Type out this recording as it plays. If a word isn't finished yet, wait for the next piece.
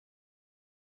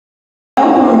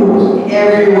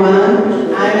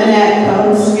everyone. I'm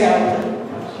Annette Skelton.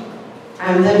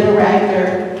 I'm the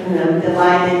director, and I'm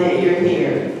delighted that you're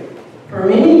here. For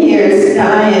many years,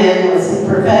 Diane was a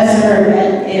professor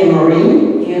at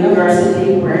Emory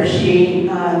University, where she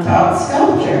taught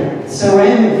sculpture,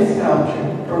 ceramic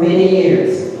sculpture, for many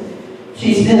years.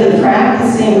 She's been a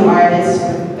practicing artist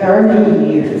for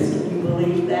 30 years. Can you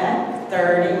believe that?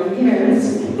 30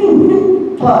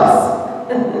 years plus.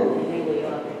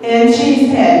 And she's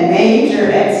had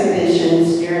major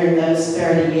exhibitions during those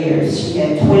 30 years. She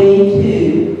had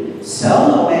 22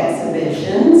 solo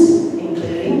exhibitions,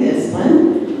 including this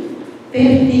one,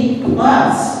 50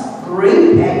 plus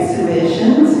group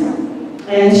exhibitions,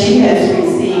 and she has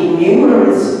received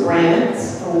numerous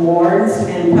grants, awards,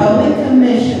 and public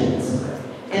commissions.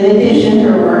 In addition,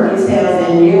 her work is held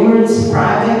in numerous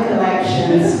private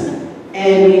collections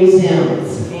and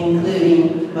museums,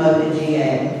 including MOCA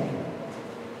GA.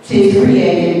 She's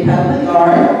created public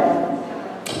art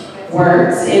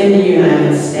works in the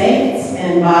United States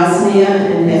and Bosnia,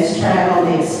 and has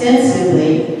traveled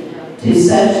extensively to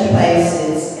such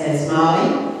places as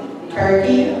Mali,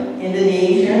 Turkey,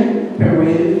 Indonesia,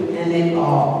 Peru, and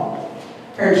Nepal.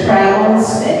 Her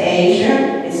travels to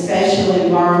Asia, especially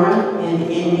Burma and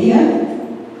India,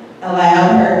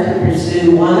 allowed her to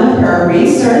pursue one of her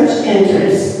research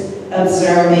interests,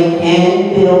 observing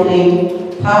and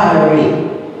building pottery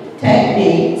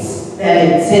techniques that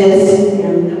exist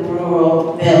in the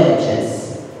rural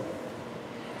villages.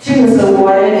 She was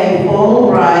awarded a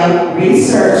Fulbright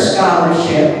Research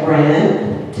Scholarship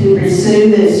grant to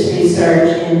pursue this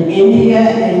research in India,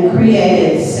 and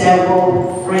created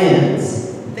several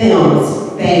films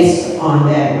based on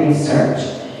that research.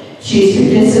 She's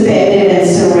participated in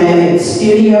ceramic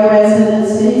studio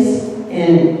residencies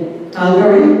in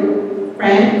Hungary,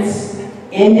 France,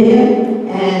 India,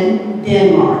 and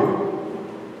Denmark.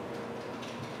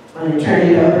 I'm going to turn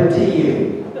it over to you.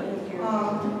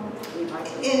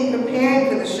 In preparing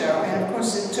for the show, and of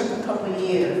course it took a couple of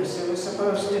years, it was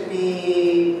supposed to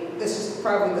be, this is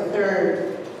probably the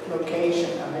third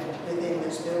location of it within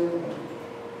this building,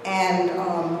 and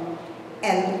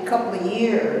a couple of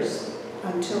years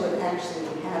until it actually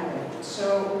happened.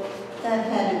 So that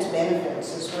had its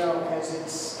benefits as well as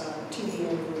its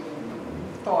tedium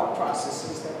thought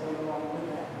processes that went along with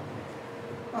that.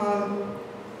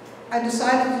 I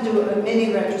decided to do a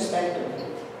mini retrospective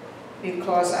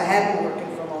because I had been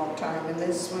working for a long time, and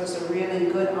this was a really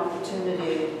good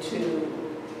opportunity to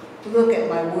look at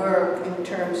my work in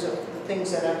terms of the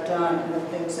things that I've done and the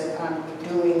things that I'm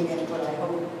doing and what I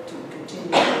hope to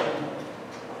continue doing.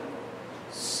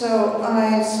 So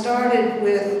I started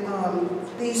with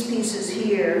these pieces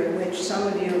here, which some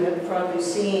of you have probably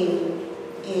seen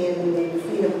in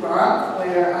Freedom Park,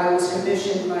 where I was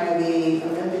commissioned by the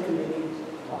Olympic Committee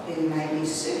in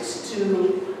 '96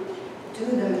 to do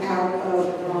them out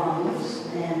of bronze,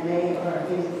 and they are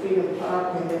in Freedom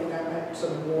Park, and they've got that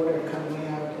sort of water coming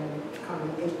out and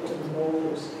coming into the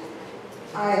boulders.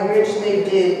 I originally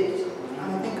did,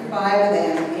 I think, 5 of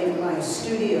them in my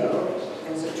studio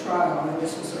as a trial, and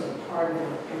this was sort of part of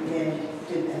it, and then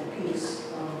did that piece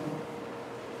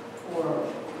for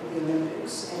the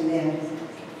Olympics. And then,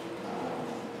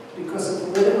 because of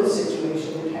the political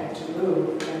situation, it had to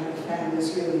move, and I found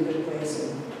this really good place in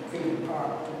Freedom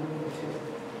Park to move to.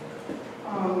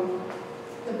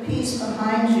 The piece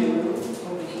behind you,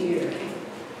 over here,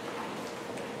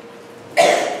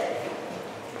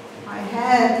 I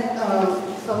had,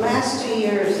 the last 2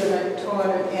 years that I taught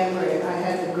at Emory, I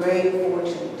had the great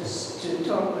fortune to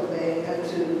talk with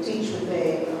to teach with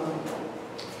a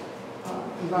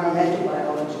environmental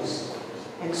biologist.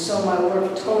 And so my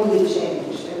work totally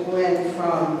changed. It went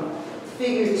from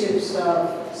figurative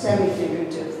stuff,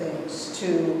 semi-figurative things,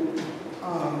 to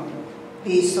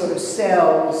these sort of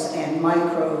cells and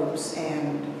microbes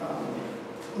and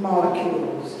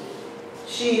molecules.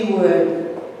 She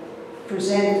would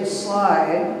present a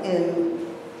slide in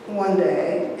one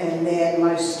day, and then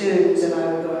my students and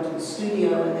I would go into the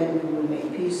studio, and then we would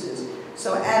make pieces.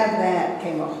 So out of that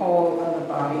came a whole other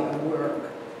body of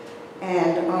work.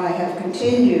 And I have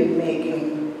continued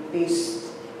making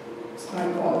these,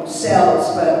 I call them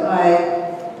cells, but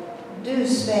I do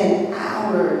spend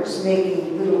hours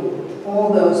making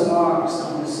all those marks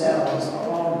on the cells are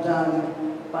all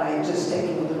done by just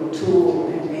taking a little tool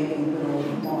and making little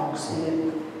marks.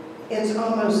 And it's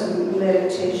almost a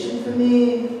meditation for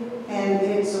me, and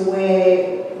it's a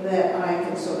way that I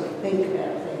can sort of think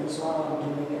about things while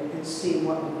I'm doing it and see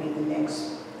what would be the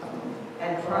next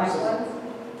and process.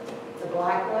 The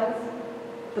black one?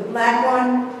 The black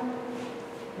one?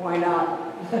 Why not?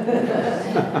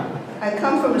 I I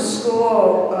come from a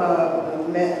school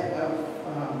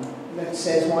that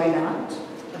says, why not?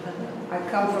 I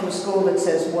come from a school that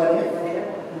says, what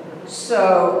if?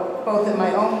 So, both in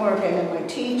my own work and in my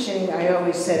teaching, I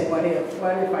always said, what if?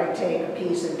 What if I take a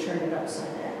piece and turn it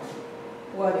upside down?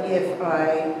 What if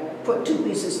I put two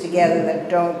pieces together that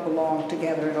don't belong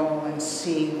together at all and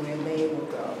see where they will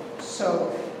go?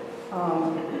 So,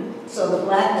 so the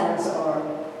black ones are,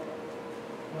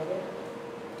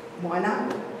 why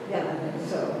not? Yeah,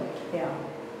 so, yeah.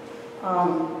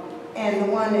 And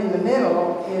the one in the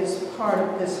middle is part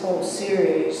of this whole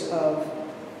series of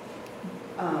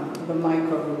the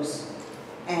microbes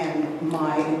and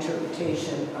my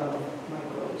interpretation of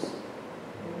microbes.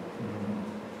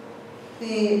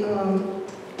 The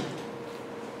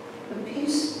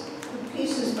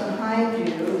pieces behind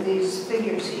you, these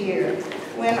figures here,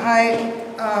 when I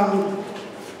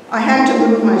had to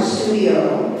move my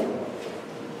studio,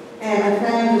 and I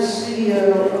found a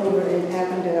studio over in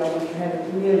Avondale which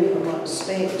had really a lot of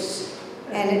space,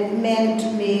 and it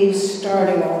meant me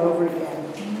starting all over again.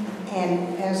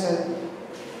 And as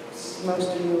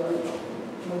most of you are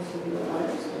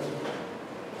artists, or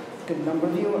a good number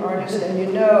of you are artists, and you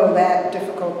know that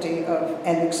difficulty of,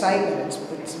 and excitement,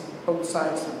 it's both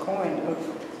sides of the coin, of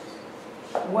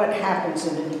what happens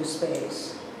in a new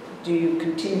space. Do you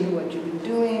continue what you've been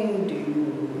doing? Do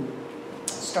you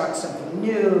start something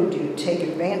new? Do you take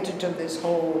advantage of this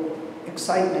whole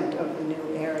excitement of the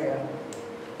new area?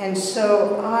 And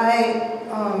so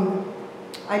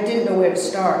I didn't know where to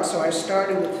start, so I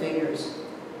started with figures.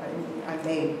 I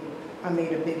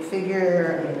made a big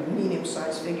figure, I made a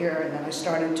medium-sized figure, and then I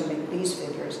started to make these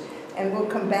figures. And we'll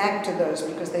come back to those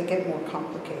because they get more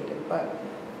complicated, but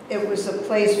it was a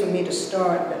place for me to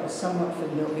start that was somewhat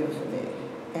familiar for me,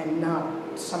 and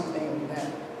not something that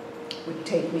would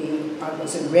take me, I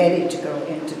wasn't ready to go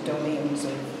into domains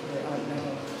of the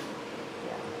unknown.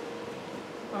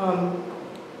 Yeah.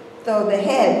 Though the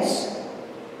heads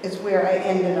is where I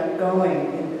ended up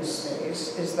going in this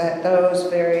space, is that those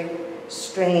very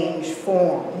strange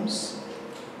forms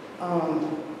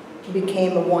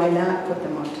became a why not put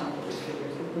them on top of the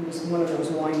figures. It was one of those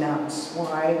why nots.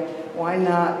 Why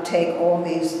not take all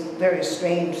these very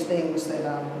strange things that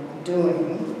I'm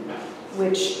doing,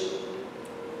 which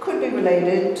could be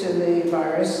related to the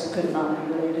virus, could not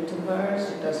be related to the virus,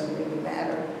 it doesn't really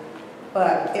matter.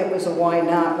 But it was a why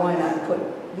not put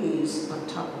these on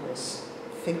top of this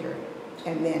figure.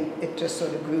 And then it just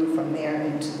sort of grew from there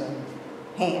into the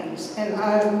hands. And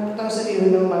those of you who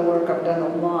know my work, I've done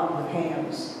a lot with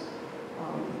hands.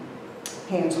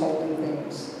 Hands holding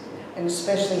things, and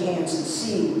especially hands and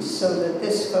seeds, so that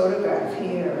this photograph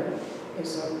here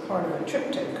is a part of a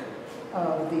triptych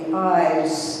of the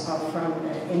eyes are from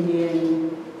an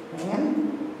Indian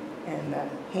man, and the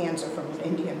hands are from an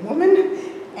Indian woman,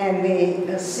 and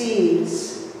the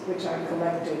seeds, which I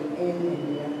collected in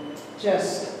India,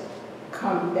 just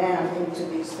come down into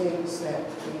these things that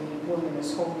the woman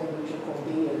is holding, which are called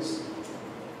beas,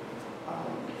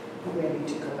 ready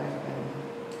to collect them.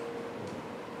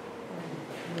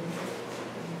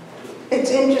 It's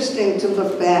interesting to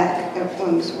look back at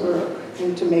one's work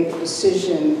and to make a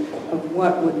decision of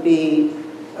what would be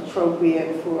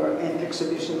appropriate for an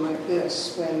exhibition like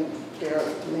this when there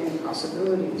are many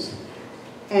possibilities.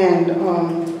 And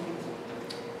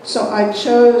so I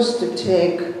chose to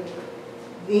take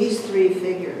these three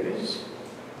figures,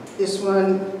 this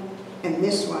one and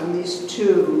this one, these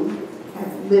two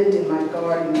have lived in my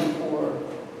garden for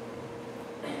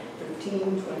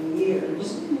 15, 20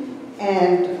 years.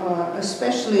 And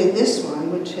especially this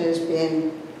one, which has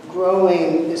been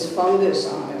growing this fungus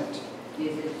on it.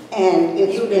 And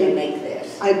it's You didn't make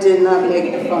this. I did not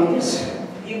make the fungus.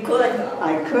 You could.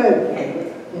 I could make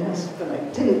it, yes, but I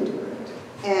didn't do it.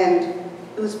 And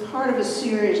it was part of a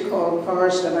series called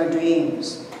Forest of Our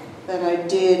Dreams that I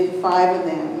did 5 of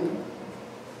them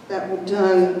that were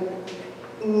done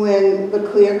when the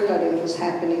clear cutting was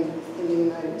happening in the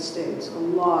United States, a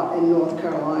lot in North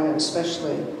Carolina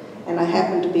especially. And I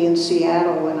happened to be in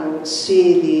Seattle when I would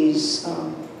see these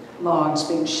logs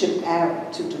being shipped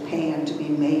out to Japan to be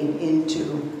made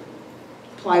into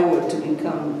plywood to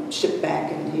become shipped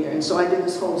back in here. And so I did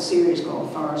this whole series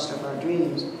called Forest of Our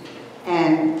Dreams.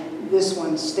 And this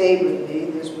one stayed with me.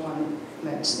 There's one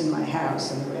that's in my house,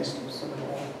 and the rest have sort of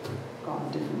all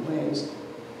gone different ways.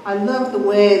 I love the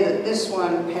way that this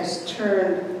one has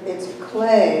turned its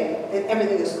clay,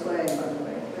 everything is clay, by the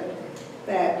way,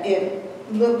 that it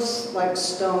looks like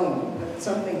stone, that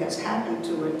something has happened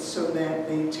to it so that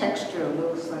the texture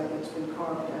looks like it's been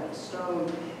carved out of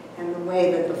stone, and the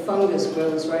way that the fungus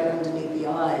grows right underneath the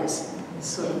eyes is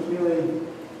sort of really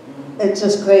It's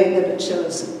just great that it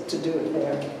chose to do it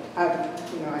there.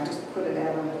 I just put it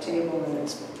out on the table and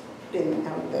it's been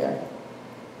out there.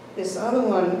 This other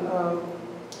one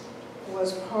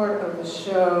was part of the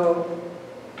show.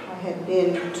 I had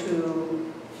been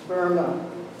to Burma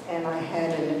and I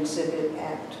had an exhibit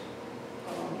at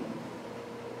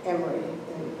Emory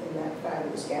in that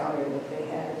fabulous gallery that they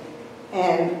had.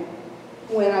 And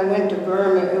when I went to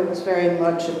Burma, it was very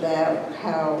much about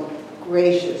how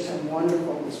gracious and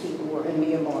wonderful these people were in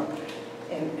Myanmar,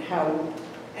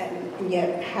 and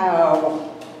yet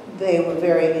how they were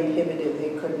very inhibited.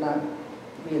 They could not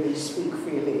really speak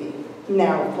freely.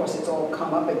 Now, of course, it's all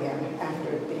come up again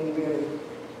after it being really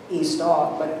eased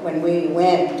off. But when we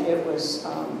went, it was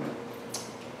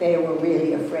they were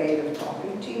really afraid of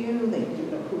talking to you. They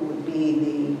didn't know who would be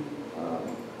the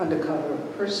undercover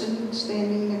person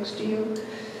standing next to you.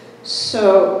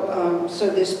 So, so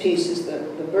this piece is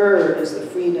the bird is the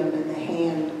freedom, and the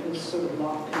hand is sort of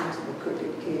locked into the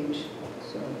crooked cage.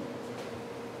 So,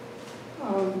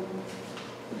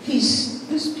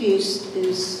 this piece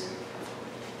is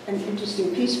an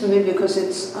interesting piece for me because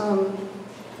it's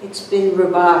been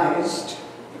revised.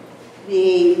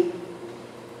 The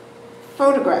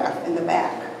photograph in the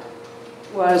back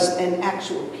was an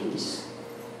actual piece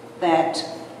that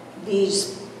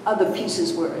these other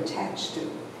pieces were attached to.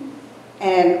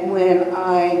 And when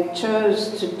I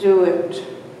chose to do it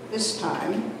this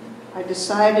time, I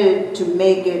decided to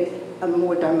make it a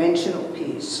more dimensional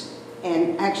piece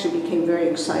and actually became very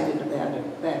excited about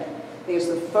it, that there's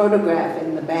the photograph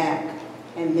in the back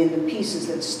and then the pieces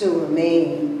that still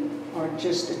remain are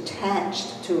just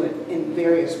attached to it in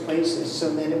various places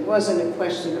so that it wasn't a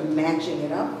question of matching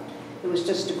it up. It was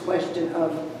just a question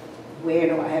of where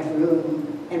do I have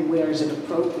room and where is it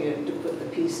appropriate to put the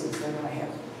pieces that I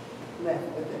have left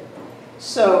with it.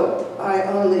 So I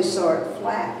only saw it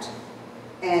flat,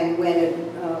 and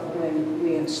when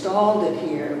we installed it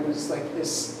here, it was like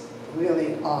this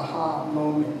really aha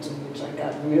moment in which I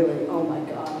got really, oh my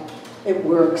God, it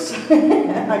works.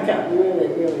 I got really,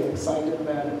 really excited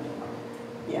about it.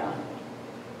 Yeah,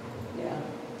 yeah.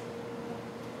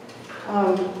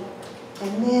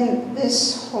 And then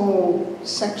this whole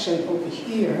section over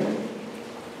here,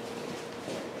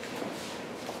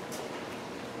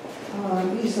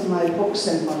 these are my books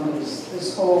and bundles,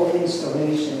 this whole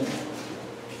installation.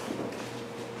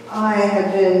 I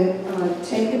have been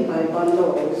taken by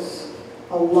bundles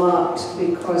a lot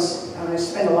because I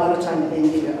spent a lot of time in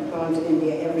India. I've gone to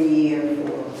India every year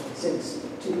since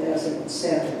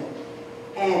 2007.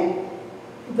 And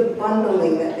the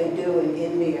bundling that they do in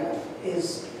India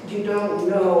is, you don't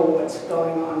know what's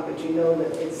going on, but you know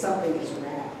that something is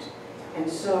wrapped. And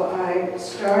so I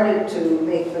started to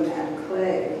make them out of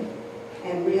clay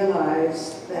and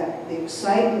realized that the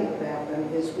excitement about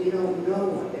them is we don't know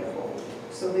what they're holding.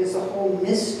 So there's a whole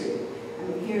mystery. I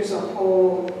mean, here's a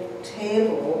whole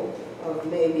table of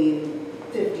maybe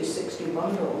 50, 60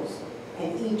 bundles,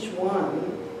 and each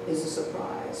one is a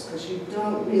surprise, because you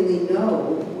don't really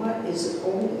know what is it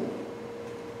holding.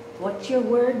 What's your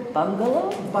word?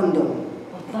 Bungalow? Bundle.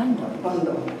 A bundle.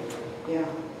 Bundle, yeah.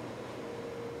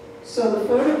 So the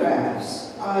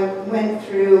photographs, I went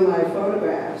through my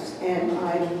photographs and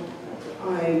I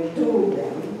dueled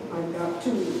them. I got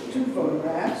two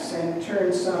photographs and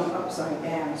turned some upside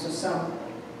down, so some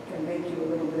can make you a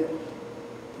little bit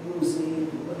woozy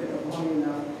if you look at it long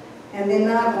enough. And they're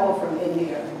not all from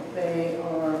India. They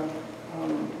are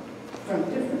from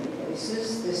different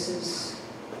places.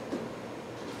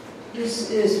 This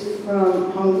is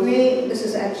from Hungary. This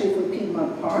is actually from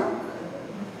Piedmont Park.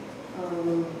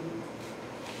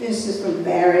 This is from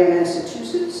Barre,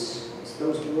 Massachusetts. It's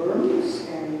those worms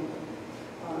and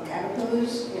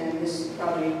caterpillars. And this is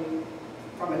probably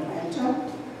from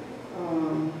Atlanta.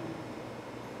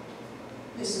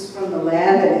 This is from the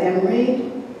lab at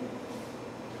Emory.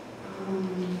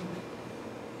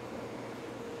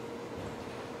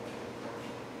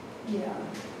 Yeah.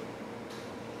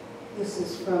 This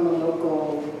is from a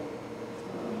local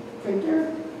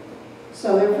printer.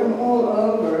 So they're from all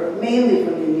over, mainly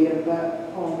from India, but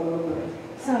all over.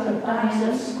 So,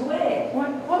 Diane,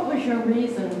 what was your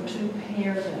reason to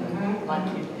pair them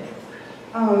like you did?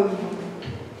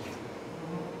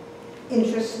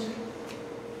 Interest.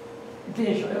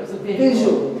 Visual, it was a visual.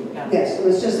 Visual, Yeah. yes, it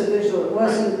was just a visual. It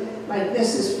wasn't like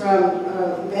this is from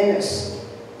Venice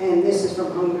and this is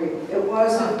from Hungary. It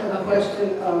wasn't a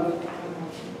question of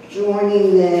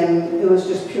joining them, it was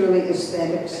just purely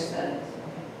aesthetics.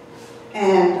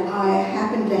 And I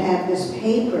happened to have this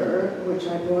paper, which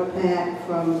I brought back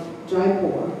from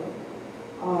Jaipur.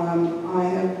 I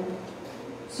have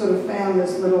sort of found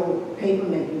this little paper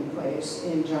making place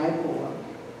in Jaipur,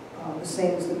 the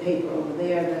same as the paper over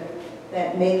there,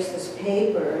 that makes this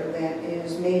paper that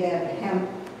is made out of hemp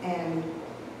and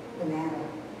banana.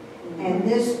 And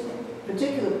this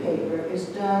particular paper is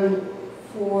done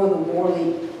for the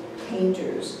Worli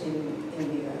painters in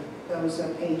India. Those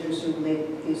are painters who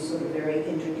make these sort of very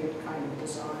intricate kind of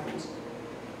designs.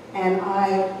 And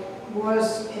I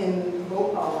was in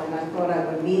Bhopal and I thought I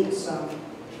would meet some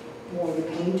Worli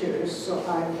painters, so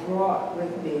I brought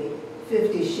with me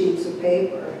 50 sheets of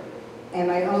paper, and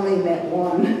I only met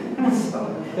one.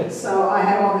 so I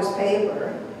had all this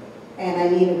paper, and I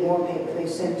needed more paper. They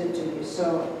sent it to me.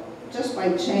 So just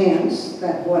by chance,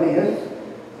 that what if,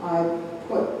 I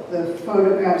put the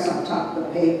photographs on top of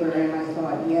the paper, and I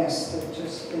thought, yes,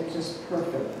 they're just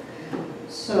perfect.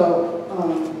 So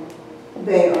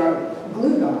they are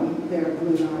glued on. They're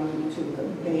glued on to the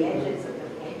paper. The edges of the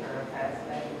paper are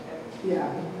fascinating.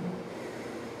 Yeah.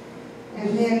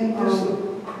 And then Is the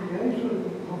creator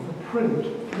of the print?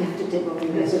 you have to dip over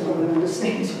this if I don't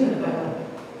understand.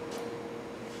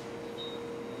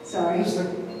 Sorry. Is a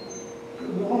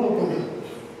lot of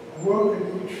the work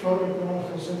in each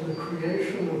photograph is in the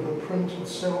creation of the print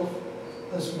itself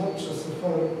as much as the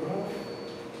photograph.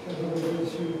 In other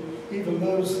words, even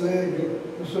those there,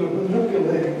 you're sort of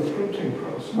manipulating the printing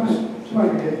process to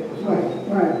create the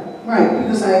photo. Right.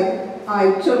 Because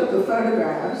I took the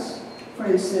photographs, for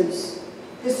instance,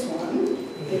 this one,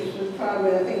 which was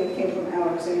probably, I think it came from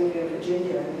Alexandria,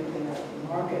 Virginia, in the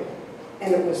market.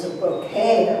 And it was a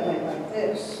bouquet that went like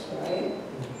this, right?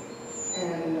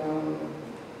 And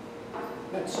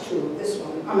that's true of this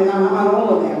one. I mean, on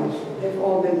all of them, they've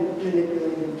all been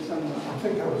manipulated somewhere. I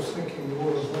think I was thinking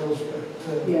more of those, but...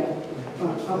 Yeah,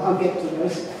 I'll get to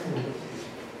those.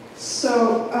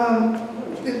 So,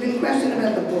 there's been a question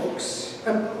about the books.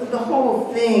 The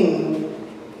whole thing,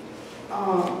 the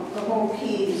whole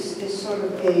piece is sort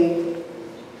of a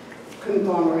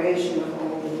conglomeration of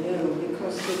old and new,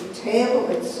 because the table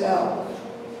itself,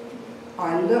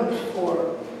 I looked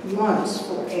for months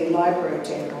for a library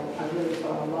table. I really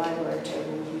thought a library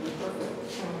table would be perfect.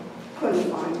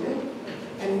 Couldn't find it.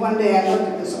 And one day I looked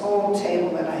at this old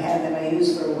table that I had that I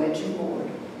used for a wedging board.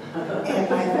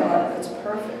 And I thought, it's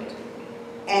perfect.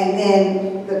 And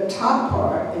then the top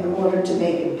part, in order to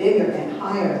make it bigger and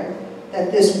higher,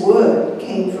 that this wood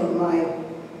came from my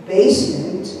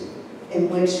basement, in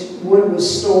which wood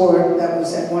was stored that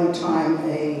was at one time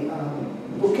a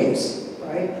bookcase,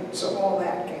 right? So all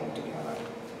that came together.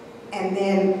 And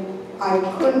then I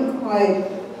couldn't quite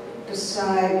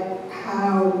decide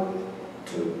how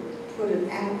to put it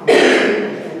out on the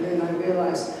table. And then I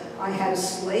realized I had a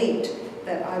slate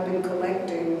that I've been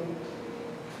collecting,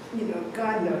 you know,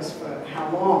 God knows for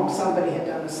how long. Somebody had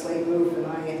done a slate roof and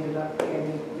I ended up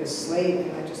getting this slate,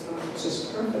 and I just thought it was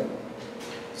just perfect.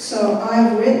 So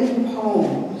I've written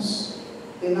poems.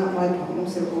 They're not my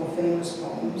poems, they're all famous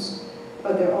poems,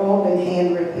 but they're all been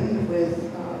handwritten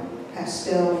with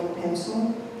pastel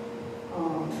pencil.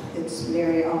 It's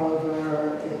Mary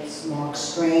Oliver, it's Mark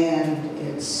Strand,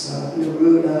 it's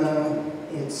Neruda,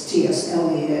 it's T.S.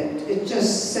 Eliot. It's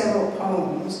just several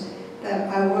poems that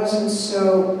I wasn't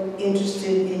so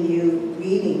interested in you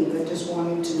reading, but just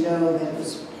wanting to know that it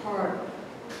was part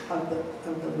of the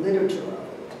literature of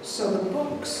it. So the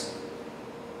books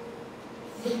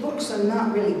are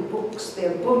not really books.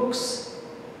 They're books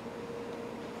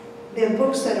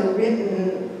that are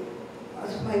written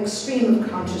like stream of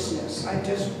consciousness.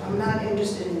 I'm not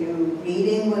interested in you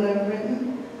reading what I've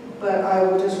written, but I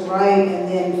will just write and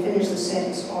then finish the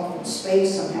sentence off in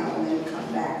space somehow and then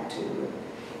come back to it.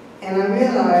 And I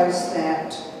realized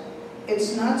that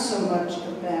it's not so much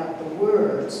about the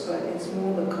words, but it's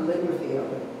more the calligraphy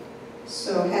of it.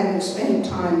 So having spent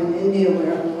time in India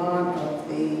where a lot of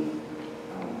the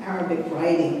Arabic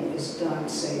writing is done,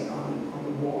 say, on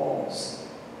the walls,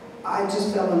 I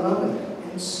just fell in love with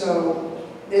it. And so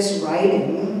this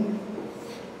writing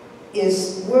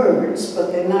is words,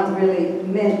 but they're not really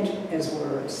meant as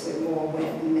words. They're more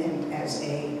meant as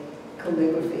a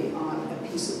calligraphy on a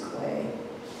piece of clay.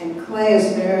 And clay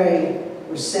is very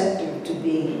receptive to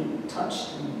being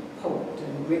touched and poked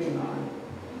and written on.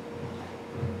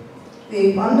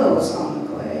 The bundles on the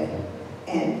clay,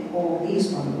 and all these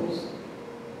bundles,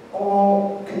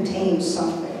 all contain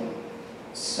something.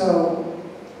 So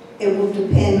it will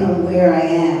depend on where I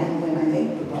am when I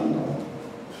make the bundle.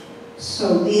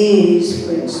 So these,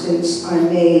 for instance, I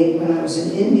made when I was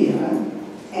in India,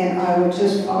 and I would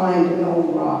just find an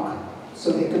old rock.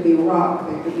 So there could be rock,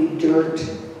 there could be dirt.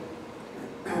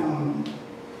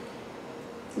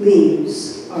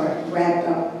 Leaves are wrapped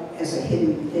up as a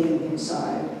hidden thing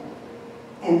inside.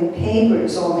 And the paper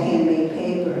is all handmade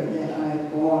paper that I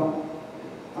bought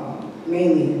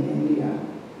mainly in India.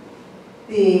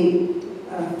 The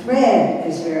thread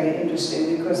is very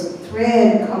interesting because the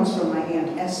thread comes from my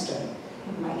Aunt Esther.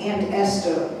 My Aunt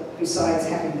Esther, besides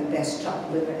having the best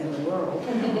chopped liver in the world,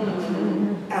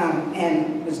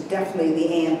 and was definitely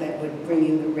the aunt that would bring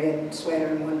you the red sweater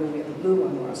and wonder where the blue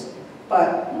one was.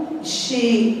 But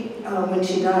she, when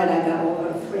she died, I got all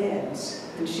her threads,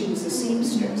 and she was a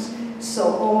seamstress. So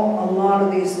a lot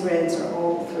of these threads are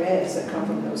all threads that come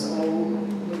from those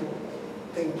old little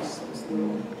things, those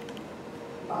little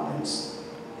bobbins.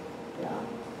 Yeah.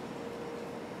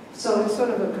 So it's sort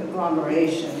of a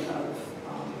conglomeration of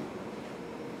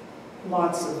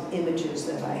lots of images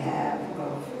that I have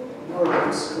of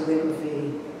words,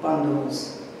 calligraphy,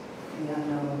 bundles, the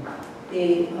unknown.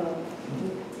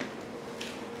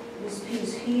 This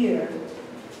piece here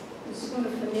is sort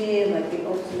of for me like the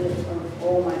ultimate of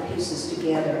all my pieces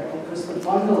together, because the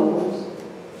bundles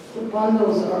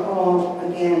are all,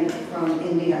 again, from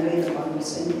India. I made the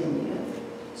bundles in India.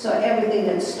 So everything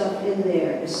that's stuffed in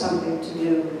there is something to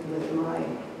do with my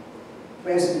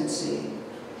residency.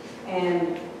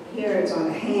 And here it's on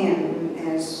a hand,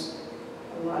 as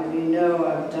a lot of you know,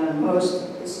 I've done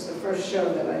this is the first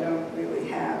show that I don't really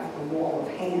have a wall of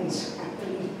hands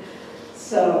happening.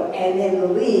 So, and then the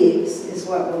leaves is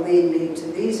what will lead me to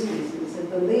these pieces.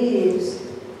 And the leaves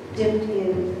dipped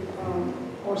in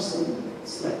porcelain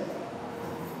slip.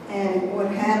 And what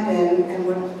happened, and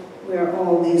where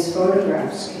all these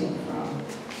photographs came from,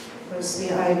 was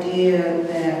the idea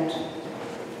that,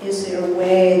 is there a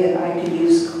way that I could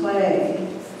use clay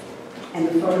and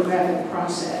the photographic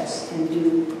process and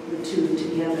do the two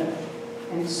together?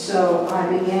 And so I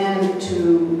began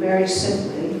to, very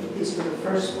simply, these were the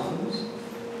first ones,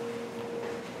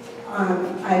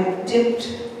 I dipped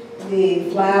the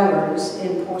flowers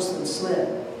in porcelain slip.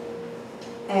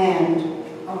 And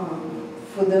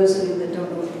for those of you that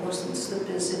don't know what porcelain slip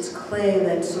is, it's clay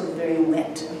that's sort of very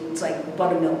wet. It's like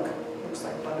buttermilk, looks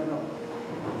like buttermilk.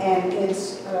 And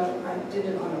it's, I did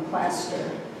it on a plaster.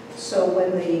 So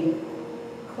when the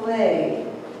clay,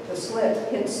 the slip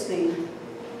hits the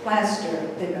plaster,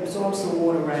 it absorbs the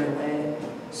water right away.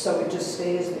 So it just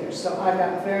stays there. So I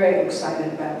got very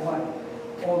excited about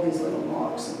all these little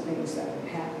marks and things that would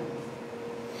happen.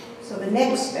 So the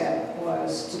next step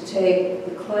was to take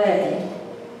the clay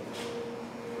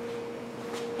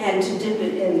and to dip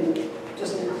it in,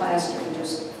 just in plaster and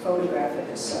just photograph it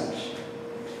as such.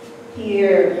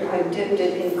 Here, I dipped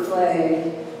it in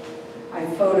clay, I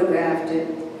photographed it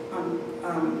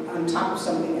on top of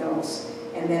something else,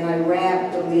 and then I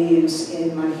wrapped the leaves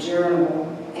in my journal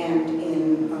and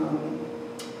in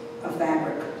a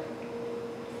fabric.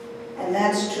 And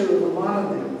that's true of a lot of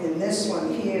them. In this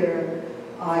one here,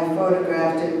 I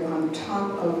photographed it on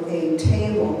top of a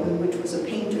table, which was a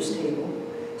painter's table,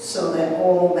 so that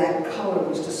all that color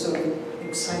was just sort of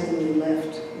excitingly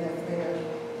left there.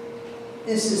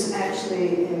 This is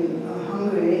actually in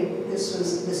Hungary. This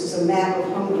is a map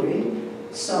of Hungary.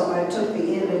 So I took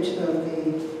the image of the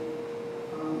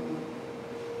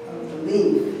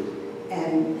leaf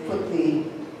and put the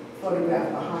photograph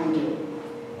behind it.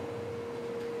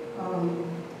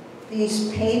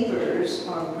 These papers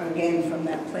are, again, from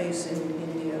that place in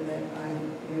India that I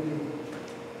really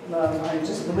love.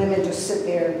 The women just sit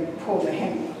there and pull the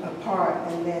hem apart,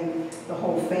 and then the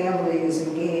whole family is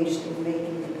engaged in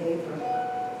making the paper.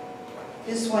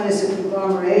 This one is a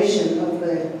conglomeration of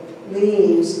the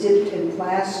leaves dipped in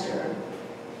plaster,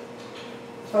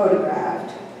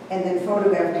 photographed, and then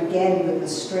photographed again with the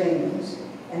strings,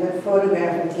 and then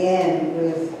photographed again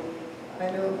with, I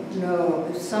don't know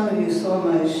if some of you saw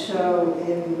my show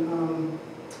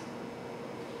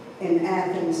in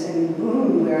Athens and in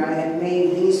Boone, where I had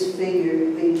made these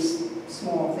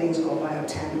small things called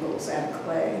biotanimals out of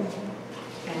clay.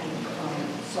 And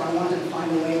so I wanted to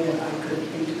find a way that I could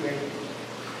integrate it.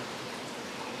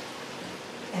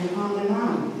 And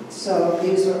on. So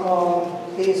these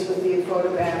would be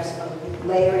photographs of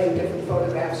layering different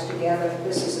photographs together.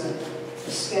 This is a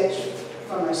sketch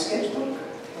from my sketchbook,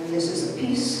 and this is a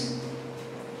piece.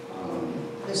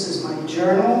 This is my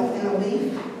journal in a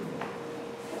leaf.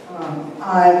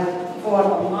 I bought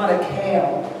a lot of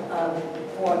kale. I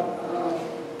bought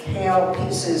kale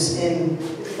pieces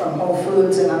from Whole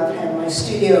Foods, and I've had my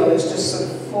studio is just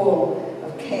sort of full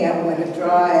of kale. When it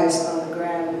dries on the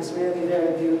ground, it's really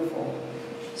very beautiful.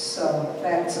 So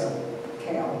that's a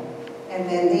kale. And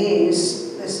then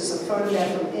this is a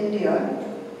photograph from India,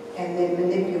 and then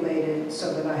manipulated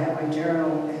so that I have my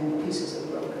journal and pieces of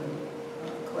broken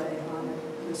clay on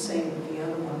it. The same with the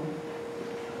other one.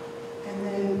 And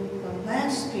then the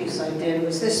last piece I did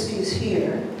was this piece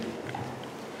here.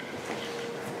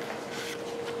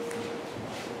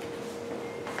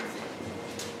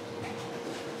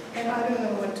 And I don't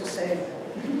know what to say about it.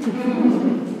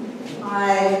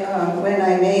 When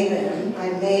I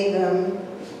made them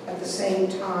at the same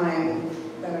time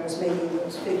that I was making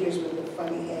those figures with the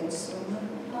funny heads.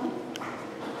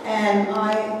 And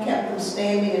I kept them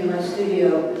standing in my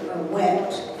studio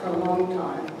wet for a long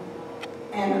time.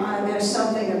 And there's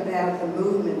something about the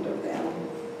movement of them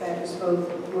that is both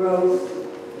growth,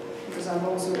 because I've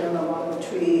also done a lot of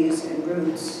trees and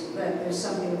roots, but there's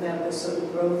something about this sort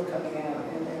of growth coming out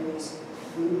and then these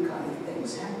root kind of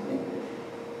things happening.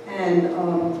 And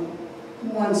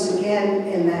once again,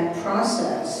 in that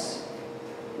process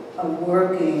of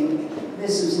working,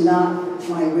 this is not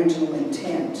my original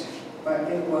intent, but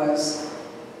it was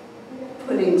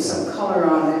putting some color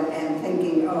on it and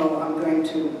thinking, oh, I'm going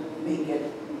to make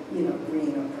it, you know,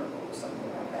 green or purple or something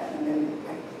like that. And then,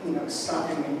 you know,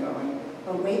 stopping and going,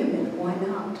 oh, wait a minute, why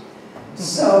not?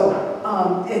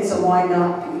 So it's a why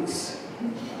not piece.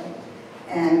 Right?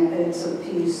 And it's a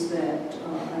piece that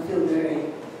I feel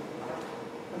very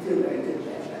good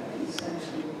about that piece,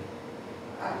 actually.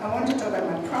 I want to talk about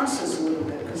my process a little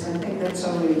bit, because I think that's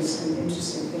always an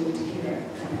interesting thing to hear.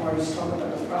 And artists talk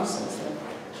about the process.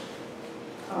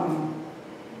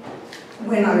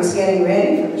 When I was getting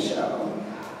ready for the show,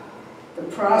 the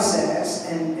process,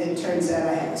 and it turns out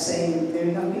I have the same, there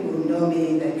are no people who know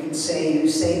me that can say, you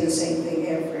say the same thing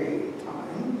every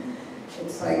time.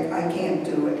 It's like, I can't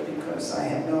do it because I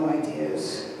have no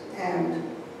ideas. And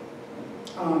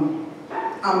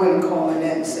I'm going to call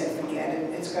Annette and say, forget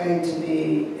it. It's going to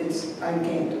be, I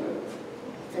can't do it.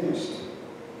 Finished.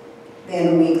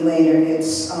 Then a week later,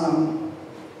 it's,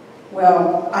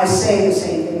 well, I say the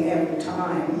same thing every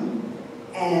time.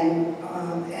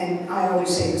 And I always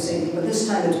say the same thing, but this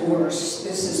time it's worse.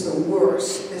 This is the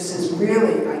worst. This is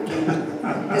really, I can't do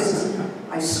it. This is,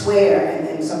 I swear, and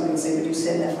then somebody will say, but you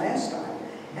said that last time.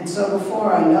 And so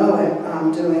before I know it,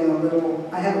 I'm doing a little,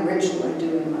 I have a ritual I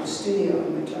do in my studio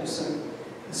in which I sort of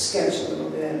sketch a little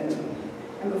bit.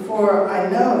 And before I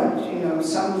know it, you know,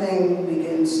 something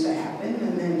begins to happen,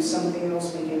 and then something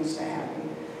else begins to happen.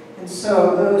 And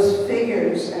so those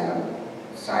figures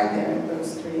outside there,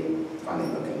 those three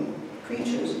funny-looking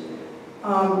creatures,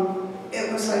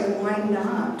 it was like, why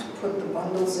not put the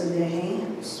bundles in their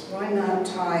hands? Why not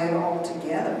tie it all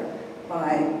together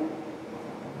by,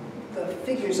 the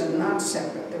figures are not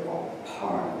separate, they're all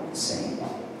part of the same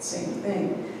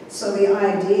thing. So the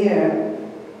idea,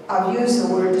 I've used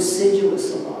the word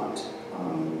deciduous a lot.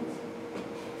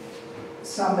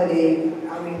 Somebody,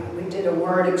 we did a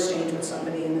word exchange with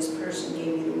somebody, and this person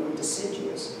gave me the word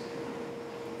deciduous.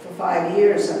 For 5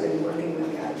 years, I've been working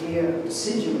with the idea of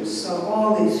deciduous. So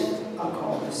all these are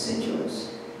called deciduous.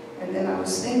 And then I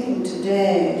was thinking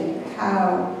today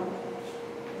how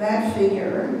that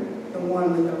figure, the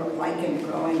one with the lichen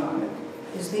growing on it,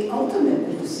 is the ultimate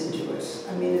in deciduous.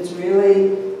 I mean, it's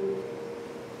really,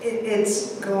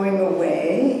 it's going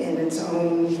away in its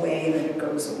own way that it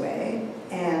goes away.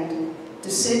 And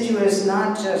deciduous,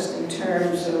 not just in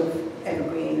terms of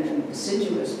evergreen and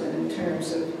deciduous, but in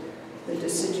terms of the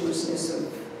deciduousness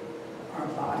of our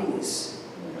bodies.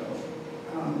 You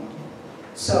know.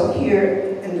 So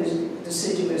here, and the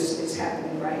deciduous is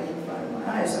happening right in front of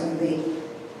my eyes. I mean,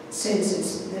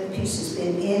 since the piece has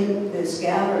been in this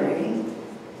gallery,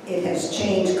 it has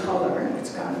changed color.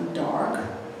 It's gone dark,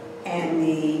 and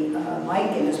the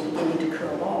lichen is beginning to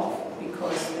curl off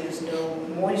because there's no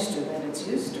moisture that it's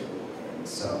used to. And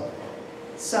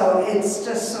so it's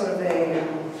just sort of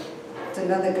it's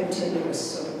another continuous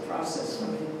sort of process for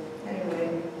me.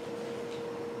 Anyway,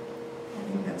 I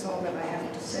think that's all that I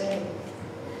have to say.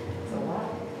 It's a lot.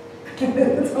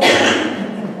 It's a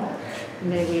lot.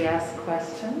 May we ask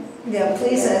questions? Yeah,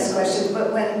 please ask questions,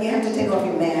 but when you have to take off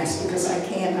your mask because I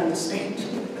can't understand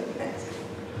you with the mask.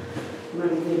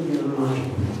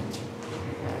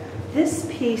 This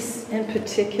piece in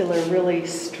particular really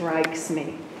strikes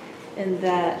me in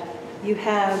that you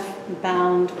have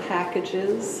bound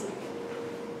packages,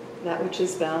 that which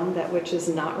is bound, that which is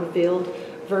not revealed,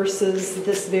 versus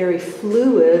this very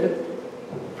fluid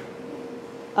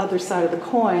other side of the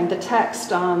coin, the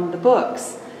text on the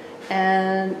books.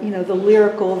 And, you know, the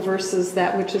lyrical versus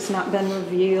that which has not been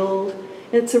revealed.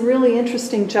 It's a really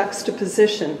interesting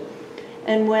juxtaposition.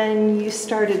 And when you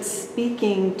started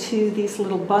speaking to these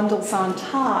little bundles on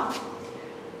top,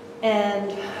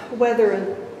 and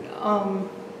whether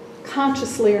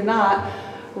consciously or not,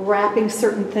 wrapping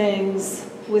certain things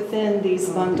within these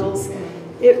bundles,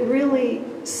 it really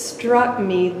struck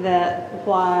me that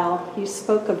while you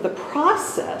spoke of the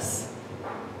process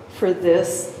for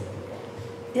this,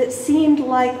 it seemed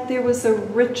like there was a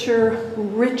richer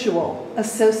ritual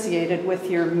associated with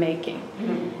your making.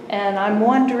 And I'm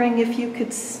wondering if you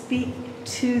could speak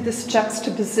to this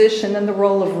juxtaposition and the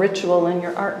role of ritual in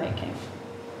your art making.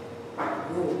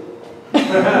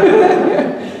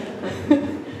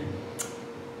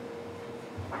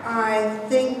 I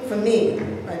think for me,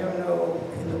 I don't know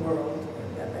in the world,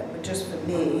 but just for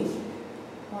me,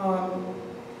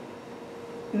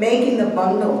 making the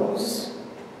bundles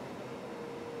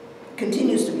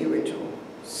continues to be a ritual.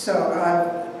 So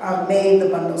I've made the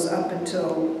bundles up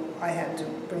until I had to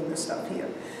bring the stuff here.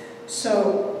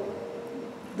 So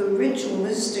the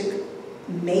ritualistic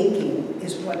making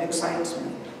is what excites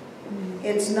me.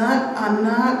 It's not, I'm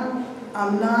not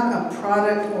a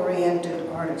product-oriented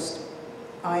artist.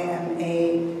 I am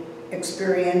a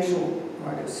experiential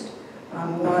artist.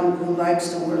 I'm one who likes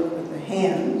to work with the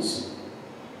hands.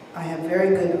 I have very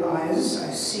good eyes. I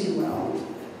see well.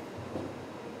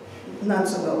 Not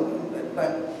so well,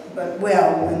 but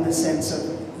well in the sense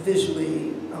of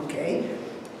visually okay.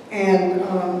 And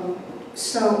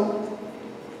so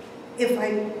if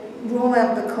I roll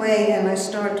out the clay and I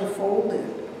start to fold it,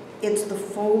 it's the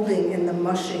folding and the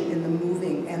mushing and the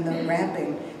moving and the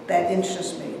wrapping that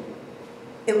interests me.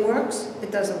 It works, it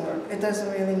doesn't work. It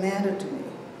doesn't really matter to me.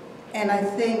 And I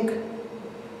think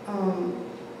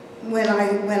when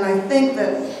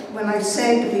I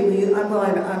say to people,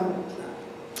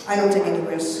 I don't take any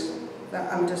risks.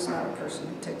 I'm just not a person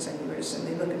who takes any risks, and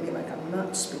they look at me like I'm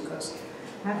nuts because.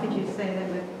 How could you say that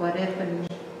with what if and?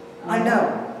 I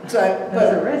know, but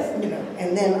a risk. You know,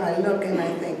 and then I look and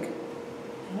I think,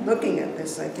 looking at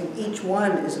this, I think each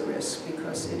one is a risk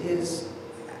because it is.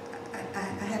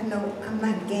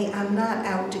 I'm not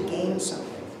out to gain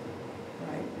something,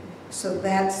 right? So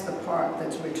that's the part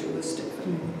that's ritualistic for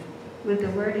me. With the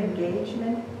word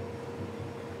engagement,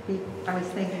 I was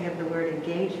thinking of the word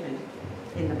engagement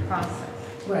in the process.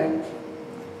 Right.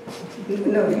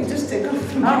 No, you just take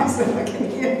off the mask so I can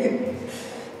hear you.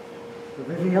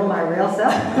 Reveal my real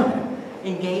self.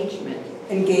 Engagement.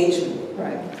 Engagement,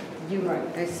 right.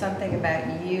 There's something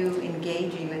about you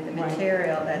engaging with the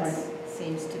material that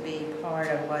seems to be part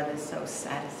of what is so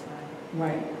satisfying.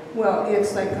 Right. Well,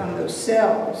 it's like on those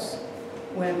cells,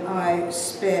 when I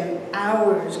spend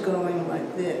hours going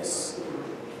like this,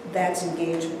 that's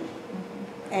engagement.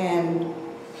 And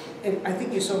I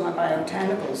think you saw my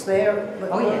biobotanicals there, but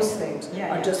those things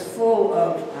are just full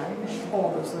of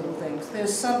all those little things.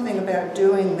 There's something about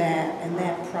doing that and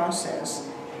that process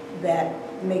that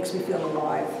makes me feel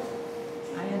alive.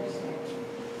 I understand.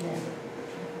 Yeah.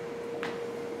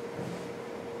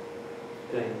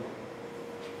 Diane,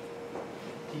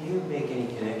 do you make any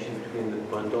connection between the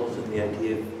bundles and the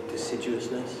idea of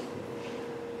deciduousness?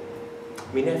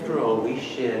 I mean, after all, we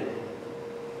shed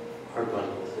our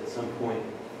bundles. At some point,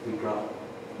 we drop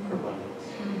our bundles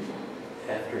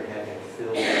after having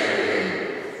filled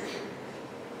them.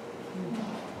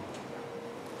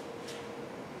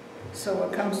 So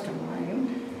what comes to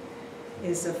mind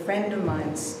is a friend of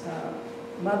mine's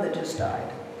mother just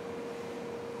died,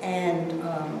 and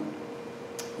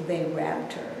they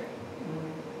wrapped her.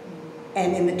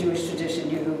 And in the Jewish tradition,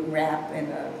 you wrap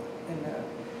in a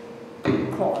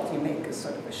cloth, you make a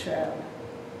sort of a shroud.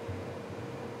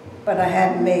 But I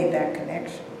hadn't made that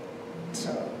connection,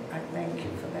 so I thank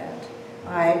you for that.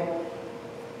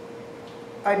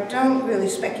 I don't really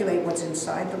speculate what's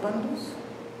inside the bundles.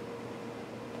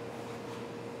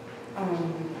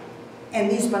 And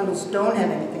these bundles don't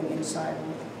have anything inside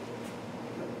them.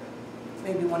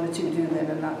 Maybe one or two do that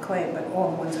are not clay, but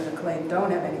all the ones that are clay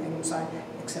don't have anything inside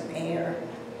except air,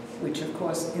 which of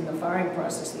course in the firing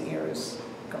process the air is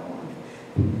gone.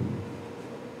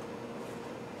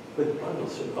 But the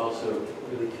bundles should also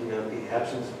really connote the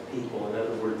absence of people. In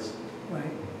other words,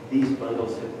 these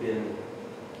bundles have been,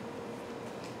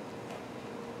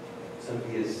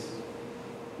 somebody has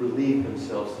relieved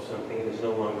themselves of something that is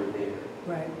no longer there.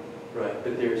 Right. Right,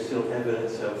 but there's still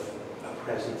evidence of a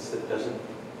presence that doesn't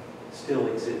still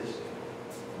exist.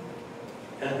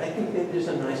 And I think that there's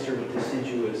a nice sort of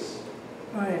deciduous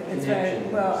It's connection.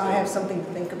 very, well, I have something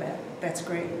to think about. That's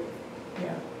great.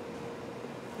 Yeah.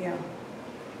 Yeah.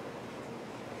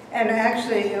 And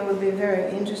actually, it would be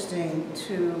very interesting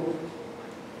to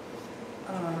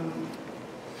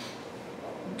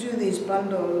do these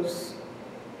bundles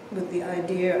with the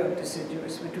idea of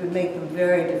deciduous, which would make them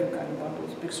very different kind of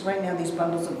bundles, because right now these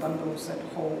bundles are bundles that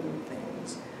hold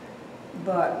things.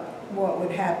 But what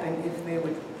would happen if they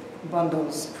were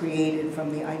bundles created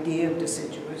from the idea of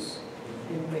deciduous,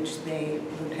 in which they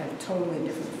would have totally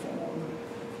different form.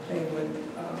 They would,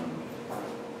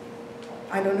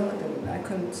 I don't know what they would be. I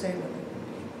couldn't say what they would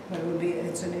be. But it would be,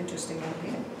 it's an interesting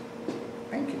idea.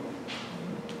 Thank you.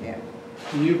 Yeah.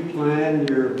 Do you plan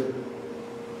your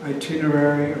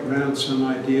itinerary around some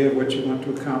idea of what you want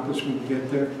to accomplish when you get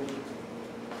there?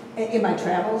 In my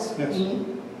travels? Yes.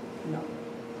 No.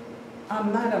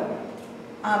 I'm not a,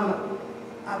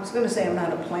 I was going to say I'm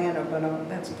not a planner, but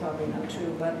that's probably not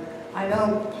true. But I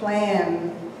don't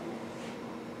plan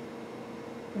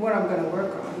what I'm going to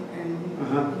work on and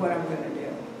what I'm going to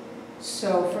do.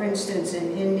 So, for instance,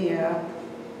 in India,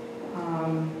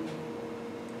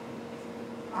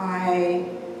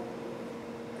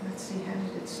 let's see, how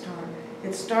did it start?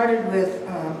 It started with,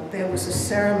 there was a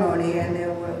ceremony and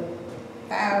there were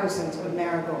thousands of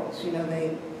marigolds. You know,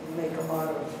 they make a lot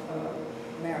of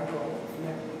marigold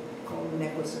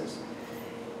necklaces.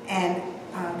 And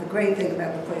the great thing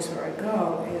about the place where I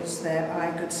go is that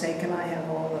I could say, can I have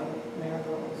all the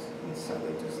marigolds? And so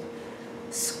they just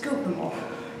scoop them all,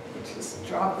 just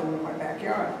drop them in my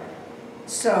backyard.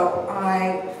 So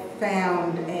I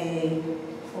found a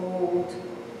old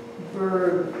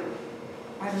bird,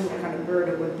 I don't know what kind of bird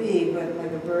it would be, but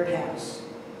like a birdhouse.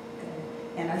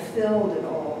 And I filled it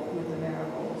all with the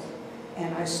marigolds.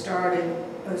 And I started,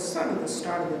 it was sort of the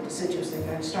start of the deciduous thing.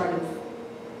 I started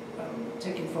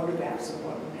taking photographs of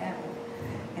what would happen.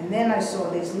 And then I saw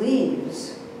these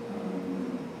leaves.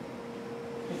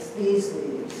 It's these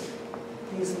leaves,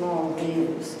 these long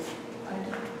leaves.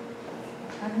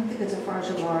 I don't think it's a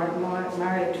Marja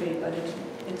tree, but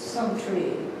it's some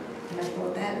tree. And I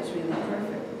thought that is really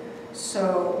perfect.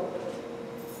 So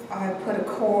I put a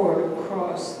cord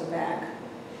across the back,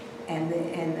 and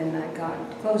then I got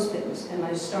clothespins, and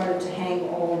I started to hang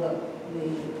all the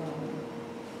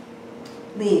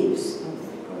leaves on the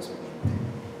clothespin.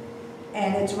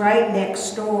 And it's right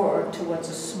next door to what's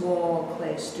a small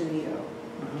clay studio.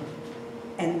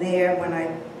 And there, when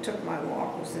I took my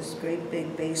walk, was this great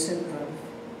big basin of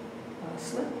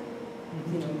slip,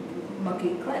 you know,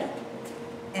 mucky clay.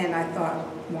 And I thought,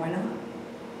 why not?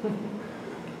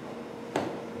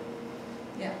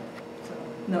 Yeah.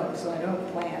 So I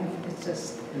don't plan. It's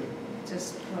just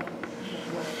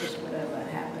whatever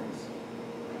happens.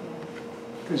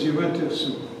 Because you went to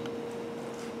some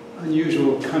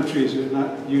unusual countries that are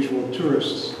not usual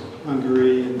tourists,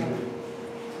 Hungary and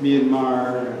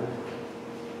Myanmar.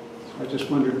 So I just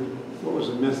wondered, what was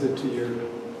the method to your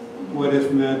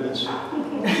what-if madness?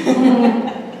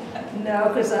 No,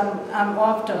 because I'm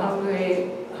off to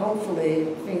Hungary,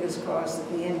 hopefully, fingers crossed, at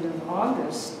the end of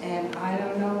August, and I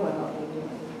don't know what I'll be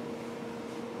doing.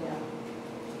 Yeah.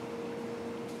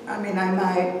 I mean, I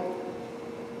might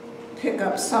pick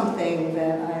up something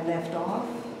that I left off.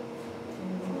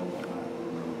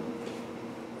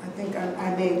 I think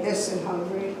I made this in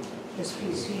Hungary, this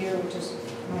piece here, which is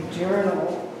my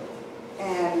journal,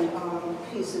 and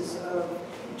pieces of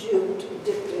jute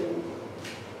dipped in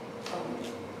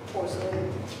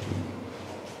porcelain.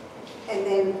 And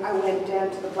then I went down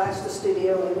to the plaster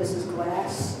studio, and this is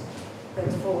glass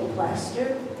that's full of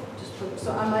plaster.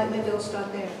 So maybe I'll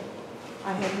start there.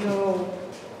 I have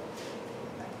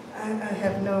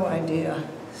no idea.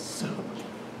 So,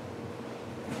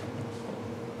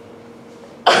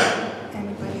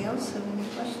 anybody else have any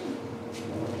questions?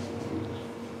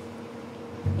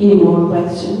 Any more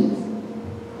questions?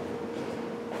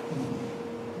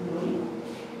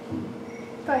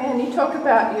 Diane, you talk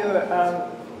about your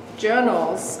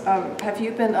journals. Have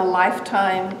you been a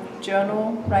lifetime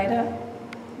journal writer?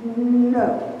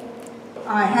 No.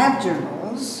 I have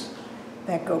journals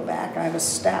that go back. I have a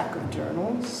stack of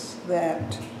journals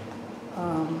that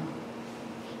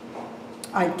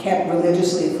I kept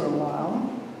religiously for a while,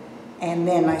 and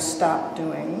then I stopped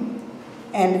doing.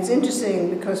 And it's interesting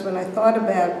because when I thought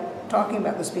about talking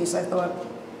about this piece, I thought,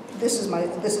 this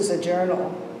is a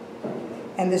journal.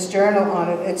 And this journal on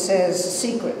it, it says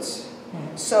secrets.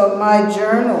 So my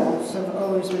journals have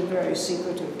always been very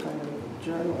secretive kind of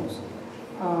journals.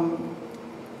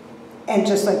 And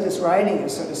just like this writing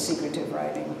is sort of secretive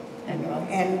writing.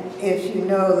 And if you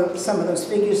know some of those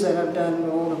figures that I've done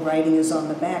where all the writing is on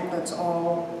the back, that's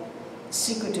all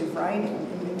secretive writing.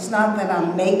 It's not that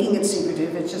I'm making it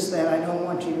secretive, it's just that I don't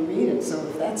want you to read it. So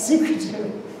if that's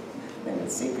secretive, then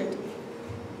it's secretive.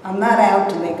 I'm not out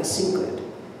to make a secret.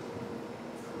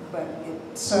 But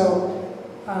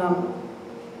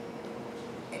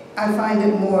I find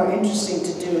it more interesting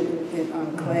to do it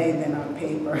on clay than on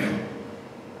paper.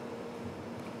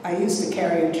 I used to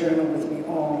carry a journal with me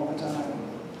all the time,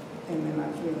 and then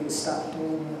I've really stopped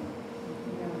doing it.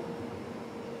 Yeah.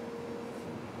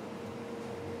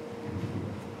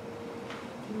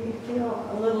 We feel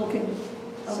a little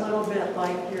bit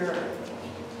like you're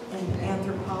an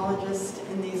anthropologist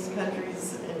in these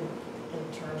countries in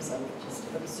terms of just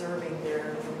observing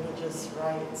their religious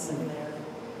rites and their.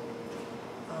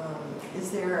 Is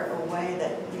there a way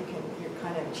that you're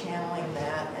kind of channeling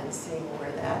that and seeing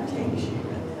where that takes you,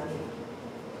 and then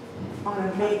On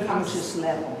an unconscious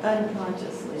level.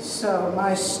 unconsciously? So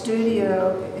my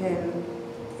studio in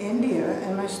India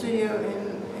and my studio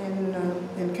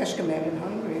in Kecskemét in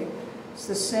Hungary, it's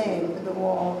the same. The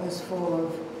wall is full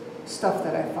of stuff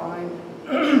that I find.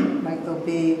 Like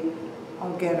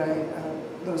I'll get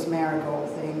those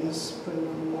marigold things, put them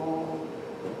on the wall.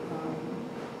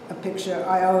 A picture,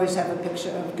 I always have a picture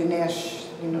of Ganesh,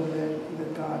 the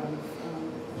god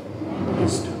of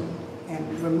wisdom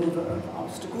and remover of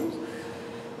obstacles.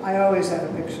 I always have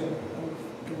a picture of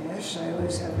Ganesh. I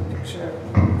always have a picture,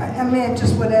 I mean,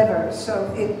 just whatever.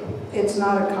 So it's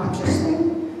not a conscious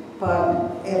thing,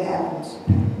 but it happens.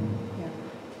 Yeah.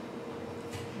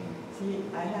 See,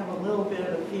 I have a little bit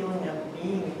of a feeling of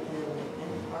being in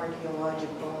an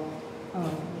archaeological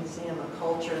museum, a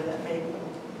culture that maybe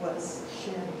was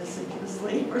shared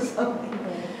deciduously or something,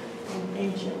 an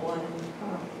ancient one.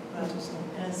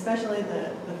 And especially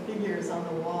the figures on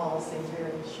the wall seem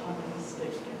very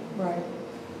shamanistic. Right.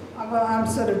 Well, I'm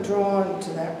sort of drawn to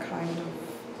that kind of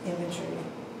imagery.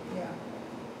 Yeah.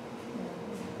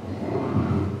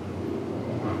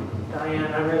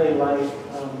 Diane, I really like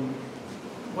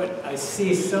what I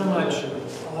see so much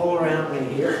all around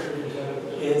me here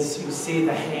is you see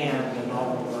the hand and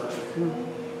all the work.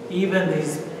 Even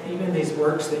these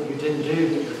works that you didn't do,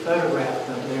 but you photographed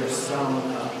them, they're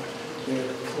sewn up,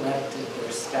 they're collected,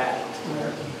 they're stacked.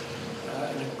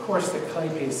 And of course the clay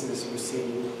pieces, you see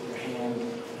your hand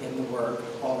in the work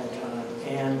all the time.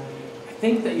 And I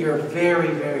think that you're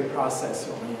very, very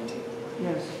process-oriented.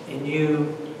 Yes. And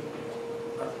you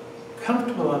are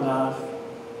comfortable enough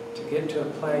to get to a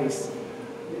place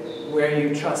where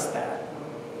you trust that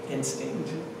instinct.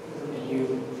 And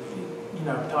you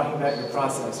know, talking about your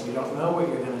process, you don't know what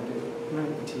you're going to do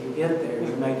until you get there.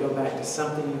 You may go back to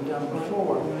something you've done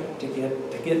before to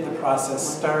get the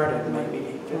process started, maybe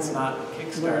if it's not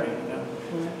kick-starting,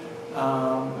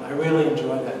 I really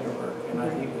enjoy that in your work, and I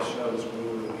think the show is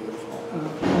really beautiful.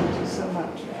 Thank you so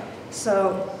much.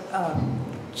 So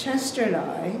Chester and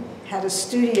I had a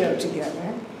studio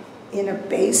together in a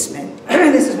basement.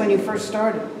 This is when you first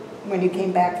started, when you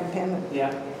came back from Penland.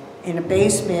 Yeah. In a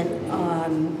basement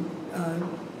on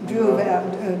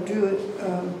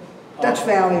Dutch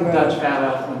Valley Road. Dutch Valley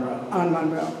off Monroe. On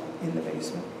Monroe, in the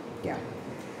basement. Yeah.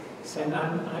 And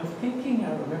I'm thinking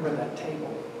I remember that table.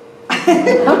 I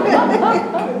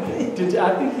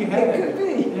think you had it. It could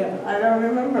be. Yeah. I don't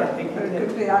remember. I think but you it did.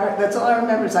 could be. That's all I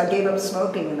remember is I gave up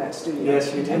smoking in that studio.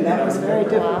 Yes, you did. And that was very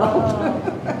difficult. Wow.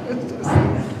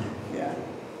 Yeah.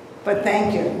 But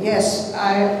thank you. Yes,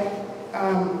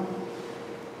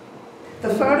 the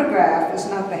photograph is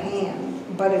not the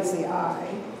hand, but it's the eye.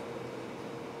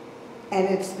 And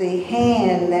it's the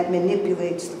hand that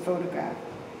manipulates the photograph.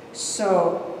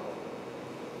 So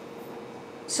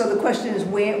the question is,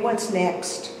 what's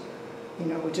next?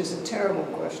 Which is a terrible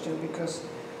question, because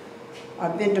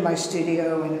I've been to my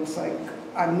studio and it's like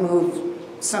I move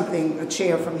a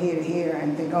chair from here to here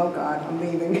and think, oh God, I'm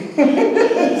leaving.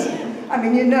 I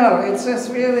mean, it's just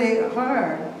really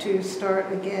hard to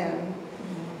start again.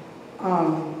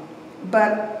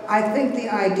 But I think the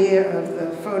idea of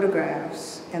the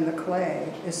photographs and the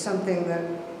clay is something that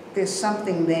there's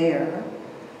something there,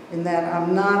 in that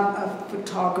I'm not a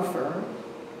photographer.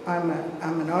 I'm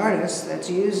an artist that's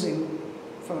using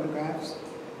photographs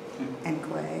and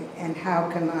clay, and how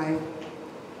can I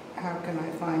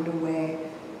find a way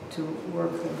to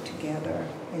work them together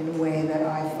in a way that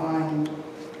I find.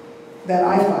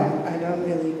 I don't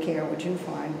really care what you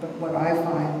find, but what I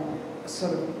find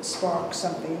sort of sparks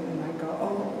something, and I go,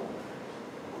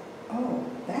 oh,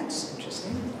 that's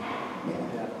interesting.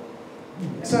 Yeah.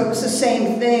 So it's the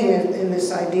same thing in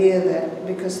this idea that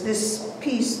because this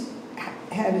piece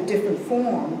had a different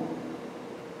form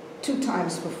 2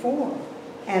 times before,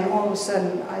 and all of a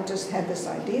sudden I just had this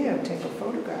idea to take a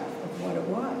photograph of what it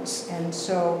was, and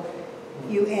so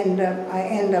I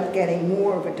end up getting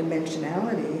more of a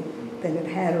dimensionality than it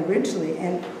had originally,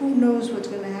 and who knows what's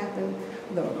going to happen,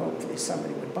 though hopefully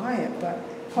somebody would buy it, but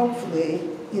hopefully,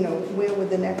 where would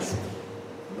the next,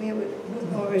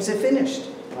 or is it finished?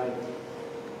 Right.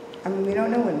 I mean, we don't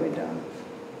know when we're done.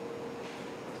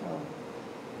 So.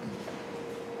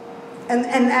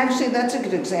 And actually, that's a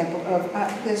good example of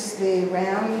the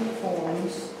round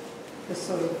forms, the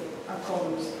sort of, I call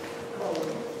them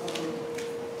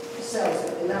cells,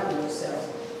 they're not really cells,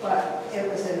 But it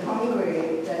was in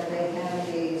Hungary that they had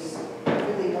these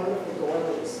really wonderful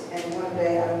doilies. And one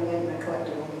day I went and I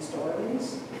collected all these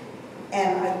doilies.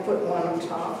 And I put one on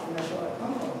top and I thought,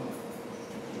 oh,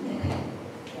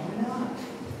 why not?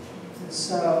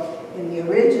 So in the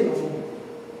original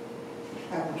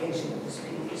application of this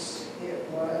piece, it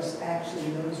was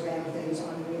actually those round things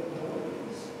on real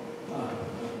doilies.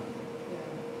 Yeah.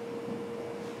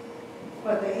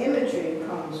 But the imagery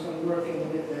comes from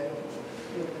working with the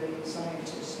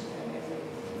scientist and everything.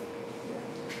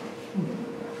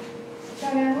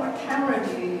 Diane, what camera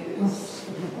do you use?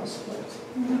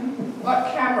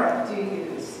 What camera do you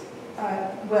use?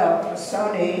 Well, a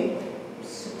Sony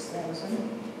 6000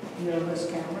 mirrorless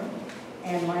camera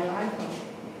and my iPhone.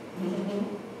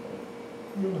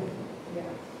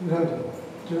 Yeah. You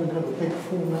don't have a big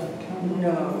format camera?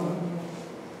 No.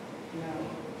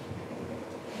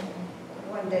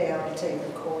 One day I'll take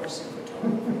a course in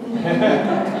photography.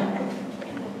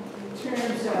 In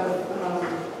terms of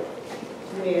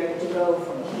where to go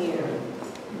from here,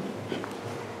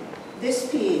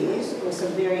 this piece, or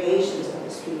some variations of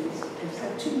this piece, it's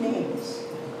got two names.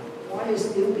 One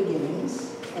is New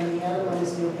Beginnings, and the other one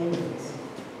is New Endings.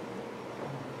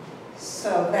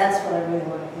 So that's what I really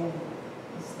want to end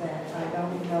with, is that I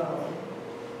don't know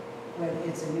whether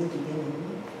it's a new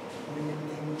beginning or a new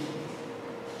ending.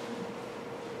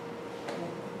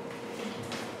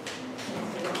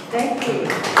 Thank you.